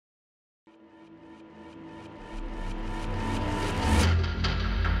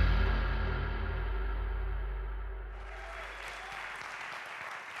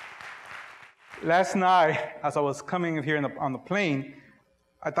Last night, as I was coming here on the plane,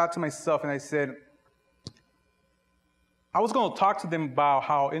 I thought to myself and I said, I was going to talk to them about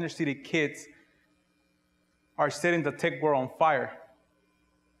how inner city kids are setting the tech world on fire.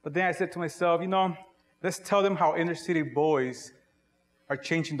 But then I said to myself, let's tell them how inner city boys are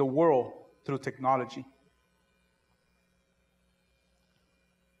changing the world through technology.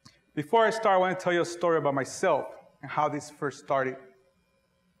 Before I start, I want to tell you a story about myself and how this first started.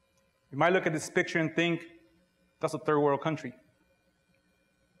 You might look at this picture and think, that's a third world country.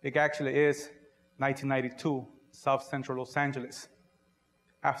 It actually is 1992, South Central Los Angeles,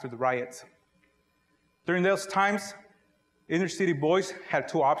 after the riots. During those times, inner city boys had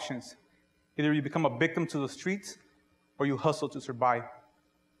two options. Either you become a victim to the streets, or you hustle to survive.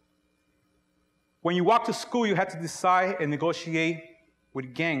 When you walked to school, you had to decide and negotiate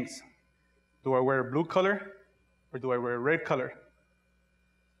with gangs. Do I wear a blue color, or do I wear a red color?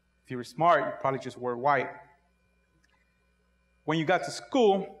 If you were smart, you probably just wore white. When you got to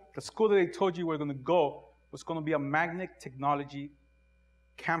school, the school that they told you were going to go was going to be a magnet technology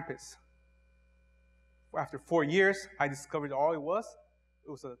campus. After 4 years, I discovered all it was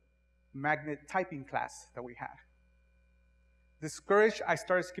a magnet typing class that we had. Discouraged, I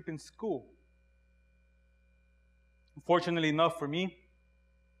started skipping school. Fortunately enough for me,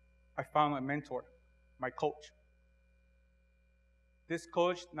 I found a mentor, my coach. This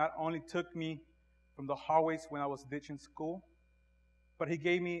coach not only took me from the hallways when I was ditching school, but he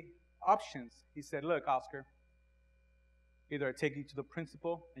gave me options. He said, look, Oscar, either I take you to the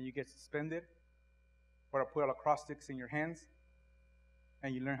principal and you get suspended, or I put acrostics in your hands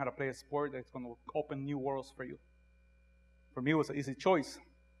and you learn how to play a sport that's going to open new worlds for you. For me, it was an easy choice.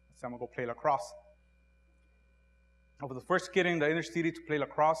 So I'm going to go play lacrosse. I was the first kid in the inner city to play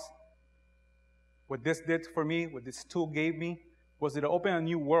lacrosse. What this did for me, what this tool gave me, was it opened a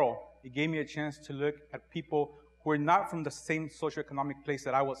new world. It gave me a chance to look at people who were not from the same socioeconomic place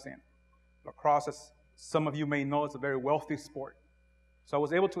that I was in. Lacrosse, as some of you may know, is a very wealthy sport. So I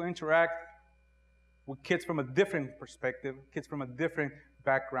was able to interact with kids from a different perspective, kids from a different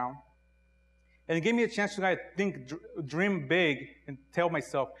background. And it gave me a chance to think, dream big, and tell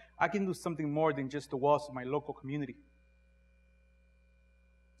myself, I can do something more than just the walls of my local community.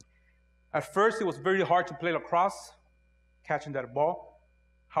 At first, it was very hard to play lacrosse, catching that ball.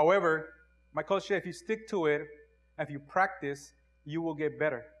 However, my coach said, if you stick to it, and if you practice, you will get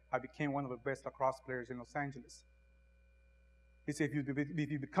better. I became one of the best lacrosse players in Los Angeles. He said,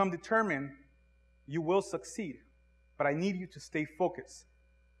 if you become determined, you will succeed. But I need you to stay focused.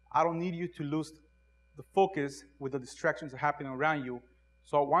 I don't need you to lose the focus with the distractions happening around you.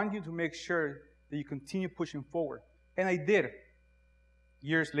 So I want you to make sure that you continue pushing forward. And I did.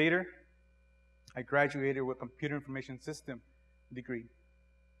 Years later, I graduated with a computer information system degree.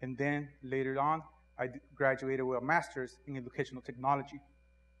 And then later on, I graduated with a master's in educational technology.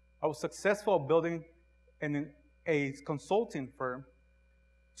 I was successful building a consulting firm,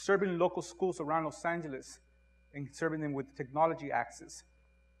 serving local schools around Los Angeles and serving them with technology access.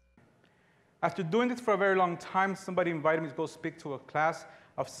 After doing this for a very long time, somebody invited me to go speak to a class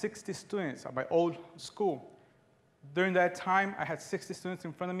of 60 students at my old school. During that time, I had 60 students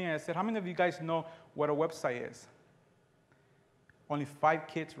in front of me, and I said, how many of you guys know what a website is? Only 5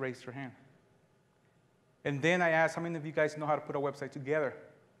 kids raised their hand. And then I asked, how many of you guys know how to put a website together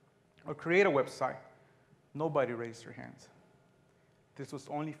or create a website? Nobody raised their hands. This was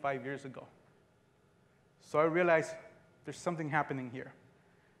only 5 years ago. So I realized there's something happening here.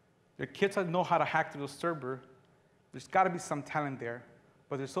 There are kids that know how to hack through the server. There's got to be some talent there.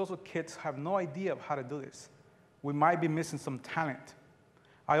 But there's also kids who have no idea of how to do this. We might be missing some talent.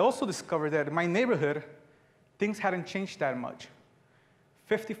 I also discovered that in my neighborhood, things hadn't changed that much.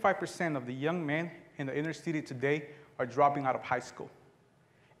 55% of the young men in the inner city today are dropping out of high school.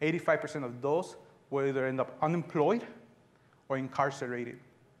 85% of those will either end up unemployed or incarcerated.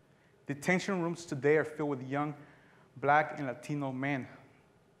 Detention rooms today are filled with young Black and Latino men.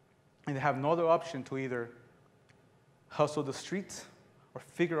 And they have no other option to either hustle the streets or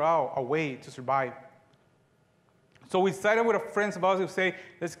figure out a way to survive. So we decided with our friends about it to say,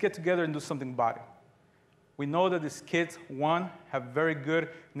 let's get together and do something about it. We know that these kids, one, have very good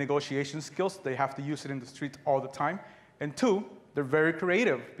negotiation skills. They have to use it in the streets all the time. And two, they're very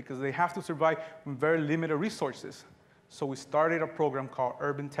creative because they have to survive with very limited resources. So we started a program called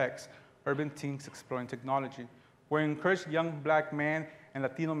Urban Techs, Urban Teens Exploring Technology, where we encourage young Black men and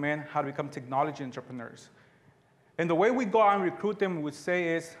Latino men how to become technology entrepreneurs. And the way we go out and recruit them, we would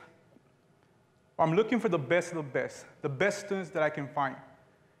say is, I'm looking for the best of the best students that I can find.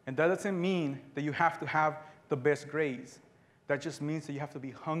 And that doesn't mean that you have to have the best grades. That just means that you have to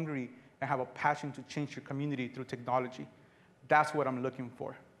be hungry and have a passion to change your community through technology. That's what I'm looking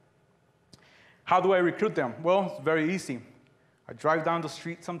for. How do I recruit them? Well, it's very easy. I drive down the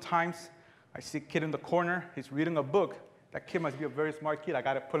street sometimes. I see a kid in the corner. He's reading a book. That kid must be a very smart kid. I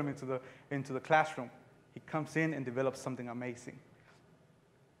got to put him into the classroom. He comes in and develops something amazing.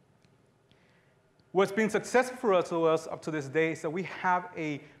 What's been successful for us up to this day is that we have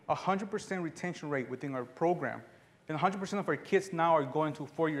a 100% retention rate within our program. And 100% of our kids now are going to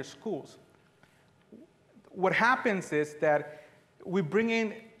four-year schools. What happens is that we bring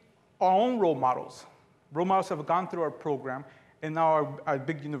in our own role models. Role models have gone through our program, and now our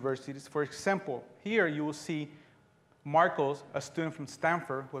big universities. For example, here you will see Marcos, a student from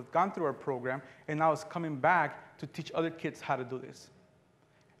Stanford, who has gone through our program, and now is coming back to teach other kids how to do this.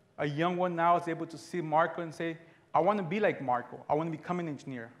 A young one now is able to see Marco and say, I want to be like Marco. I want to become an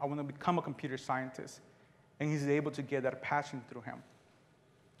engineer. I want to become a computer scientist. And he's able to get that passion through him.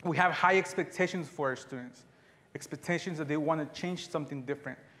 We have high expectations for our students, expectations that they want to change something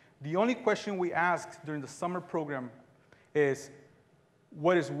different. The only question we ask during the summer program is,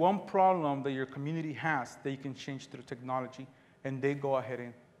 what is one problem that your community has that you can change through technology? And they go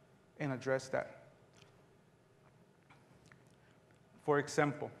ahead and address that. For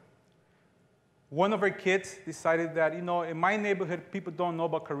example, one of our kids decided that, in my neighborhood, people don't know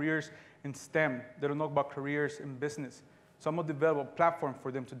about careers in STEM. They don't know about careers in business. So I'm going to develop a platform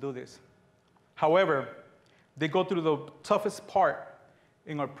for them to do this. However, they go through the toughest part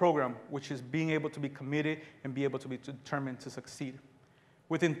in our program, which is being able to be committed and be able to be determined to succeed.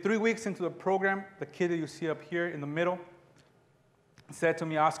 Within 3 weeks into the program, the kid that you see up here in the middle said to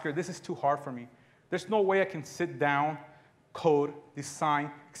me, Oscar, this is too hard for me. There's no way I can sit down, code,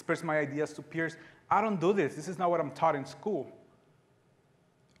 design, express my ideas to peers. I don't do this. This is not what I'm taught in school.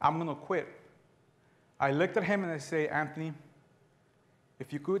 I'm going to quit. I looked at him and I say, Anthony,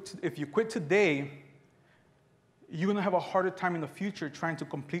 if you quit today, you're going to have a harder time in the future trying to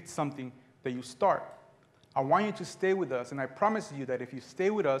complete something that you start. I want you to stay with us, and I promise you that if you stay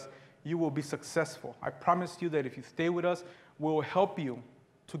with us, you will be successful. I promise you that if you stay with us, we will help you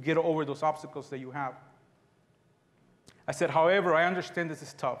to get over those obstacles that you have. I said, however, I understand this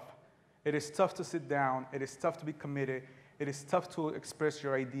is tough. It is tough to sit down. It is tough to be committed. It is tough to express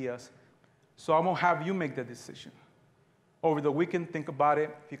your ideas. So I'm going to have you make that decision. Over the weekend, think about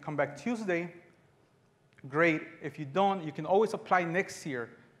it. If you come back Tuesday, great. If you don't, you can always apply next year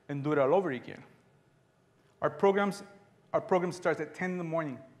and do it all over again. Our program starts at 10 in the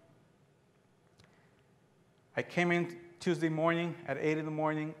morning. I came in Tuesday morning at 8 in the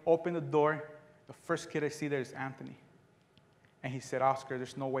morning, opened the door. The first kid I see there is Anthony. And he said, Oscar,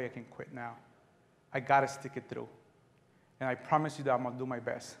 there's no way I can quit now. I got to stick it through. And I promise you that I'm going to do my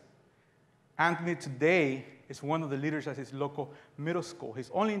best. Anthony today is one of the leaders at his local middle school. He's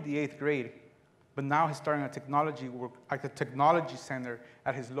only in the 8th grade, but now he's starting a technology work at the technology center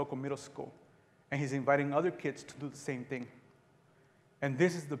at his local middle school. And he's inviting other kids to do the same thing. And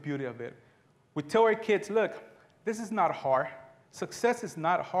this is the beauty of it. We tell our kids, look, this is not hard. Success is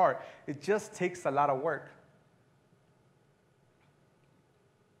not hard. It just takes a lot of work.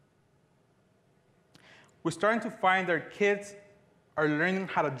 We're starting to find our kids are learning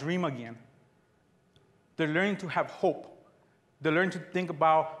how to dream again. They're learning to have hope. They're learning to think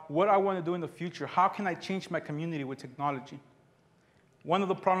about what I want to do in the future. How can I change my community with technology? One of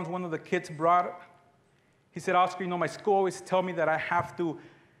the problems one of the kids brought, he said, Oscar, my school always tell me that I have to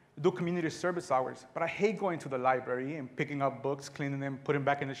do community service hours, but I hate going to the library and picking up books, cleaning them, putting them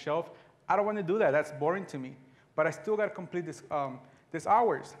back in the shelf. I don't want to do that. That's boring to me. But I still got to complete this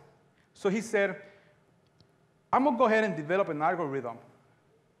hours. So he said, I'm going to go ahead and develop an algorithm,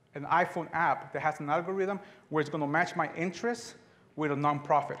 an iPhone app that has an algorithm where it's going to match my interests with a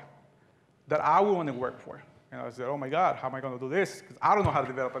nonprofit that I will want to work for. And I said, oh my God, how am I going to do this? Because I don't know how to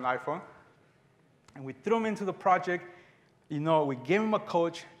develop an iPhone. And we threw him into the project. We gave him a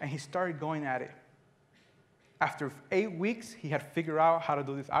coach, and he started going at it. After 8 weeks, he had figured out how to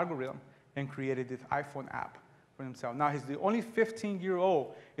do this algorithm and created this iPhone app for himself. Now, he's the only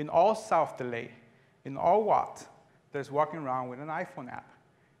 15-year-old in all South Delay, in all Watt, that's walking around with an iPhone app,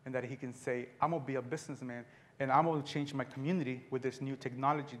 and that he can say, I'm going to be a businessman, and I'm going to change my community with this new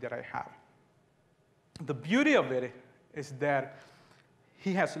technology that I have. The beauty of it is that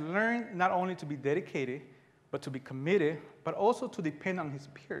he has learned not only to be dedicated, but to be committed, but also to depend on his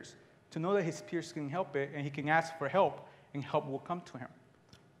peers, to know that his peers can help it, and he can ask for help, and help will come to him.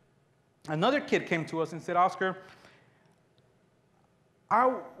 Another kid came to us and said, Oscar,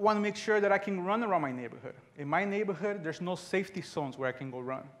 I want to make sure that I can run around my neighborhood. In my neighborhood, there's no safety zones where I can go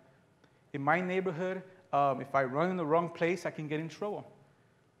run. In my neighborhood, if I run in the wrong place, I can get in trouble.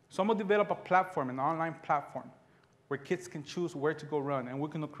 So I'm going to develop a platform, an online platform, where kids can choose where to go run. And we're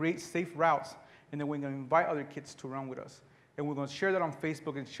going to create safe routes. And then we're going to invite other kids to run with us. And we're going to share that on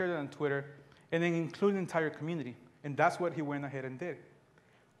Facebook and share that on Twitter, and then include the entire community. And that's what he went ahead and did.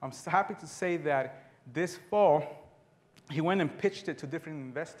 I'm so happy to say that this fall, he went and pitched it to different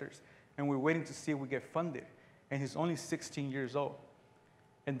investors. And we're waiting to see if we get funded. And he's only 16 years old.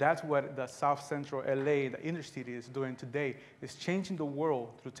 And that's what the South Central LA, the inner city, is doing today, is changing the world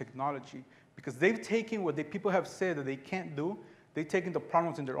through technology. Because they've taken what people have said that they can't do, they've taken the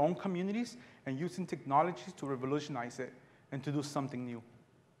problems in their own communities and using technologies to revolutionize it and to do something new.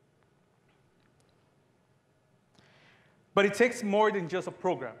 But it takes more than just a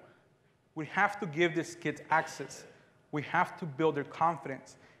program. We have to give these kids access. We have to build their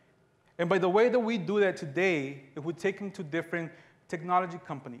confidence. And by the way that we do that today, if we take them to different technology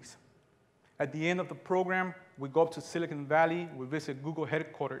companies. At the end of the program, we go up to Silicon Valley, we visit Google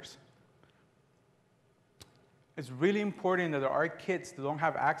headquarters. It's really important that our kids that don't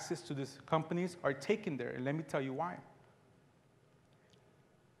have access to these companies are taken there, and let me tell you why.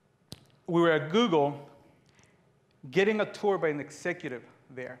 We were at Google getting a tour by an executive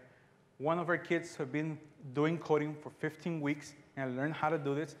there. One of our kids who have been doing coding for 15 weeks and learned how to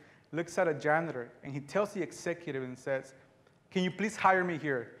do this, looks at a janitor, and he tells the executive and says, "Can you please hire me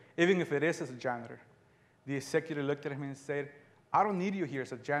here, even if it is as a janitor?" The executive looked at him and said, "I don't need you here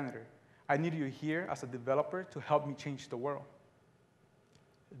as a janitor. I need you here as a developer to help me change the world."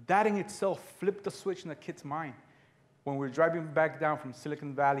 That in itself flipped the switch in the kid's mind. When we were driving back down from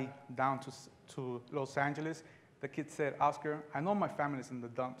Silicon Valley down to Los Angeles, the kid said, "Oscar, I know my family's in the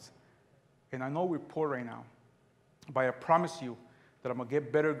dumps, and I know we're poor right now, but I promise you that I'm going to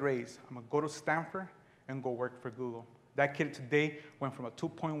get better grades. I'm going to go to Stanford and go work for Google." That kid today went from a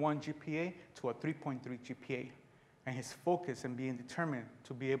 2.1 GPA to a 3.3 GPA. And his focus and being determined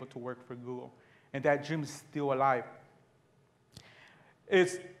to be able to work for Google. And that dream is still alive.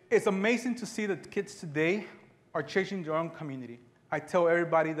 It's amazing to see that kids today are changing their own community. I tell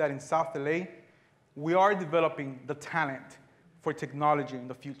everybody that in South LA, we are developing the talent for technology in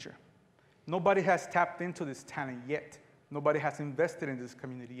the future. Nobody has tapped into this talent yet. Nobody has invested in this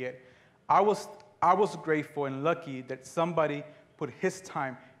community yet. I was grateful and lucky that somebody put his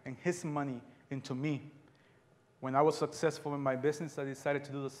time and his money into me. When I was successful in my business, I decided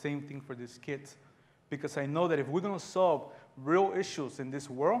to do the same thing for these kids. Because I know that if we're going to solve real issues in this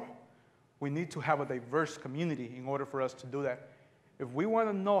world, we need to have a diverse community in order for us to do that. If we want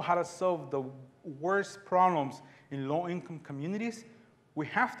to know how to solve the worst problems in low-income communities, we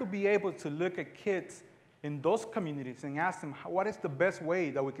have to be able to look at kids in those communities and ask them, what is the best way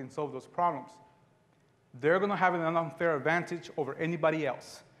that we can solve those problems? They're going to have an unfair advantage over anybody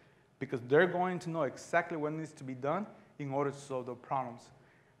else because they're going to know exactly what needs to be done in order to solve the problems.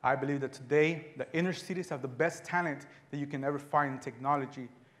 I believe that today, the inner cities have the best talent that you can ever find in technology.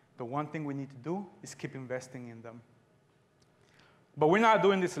 The one thing we need to do is keep investing in them. But we're not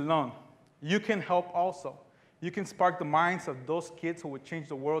doing this alone. You can help also. You can spark the minds of those kids who would change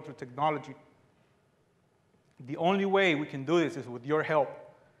the world through technology. The only way we can do this is with your help.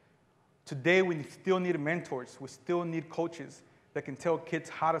 Today, we still need mentors. We still need coaches that can tell kids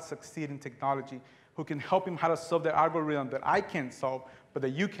how to succeed in technology, who can help them how to solve the algorithm that I can't solve, but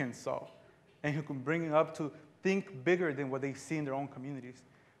that you can solve, and who can bring them up to think bigger than what they see in their own communities.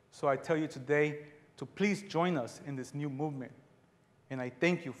 So I tell you today to please join us in this new movement, and I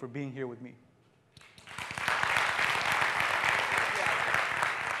thank you for being here with me.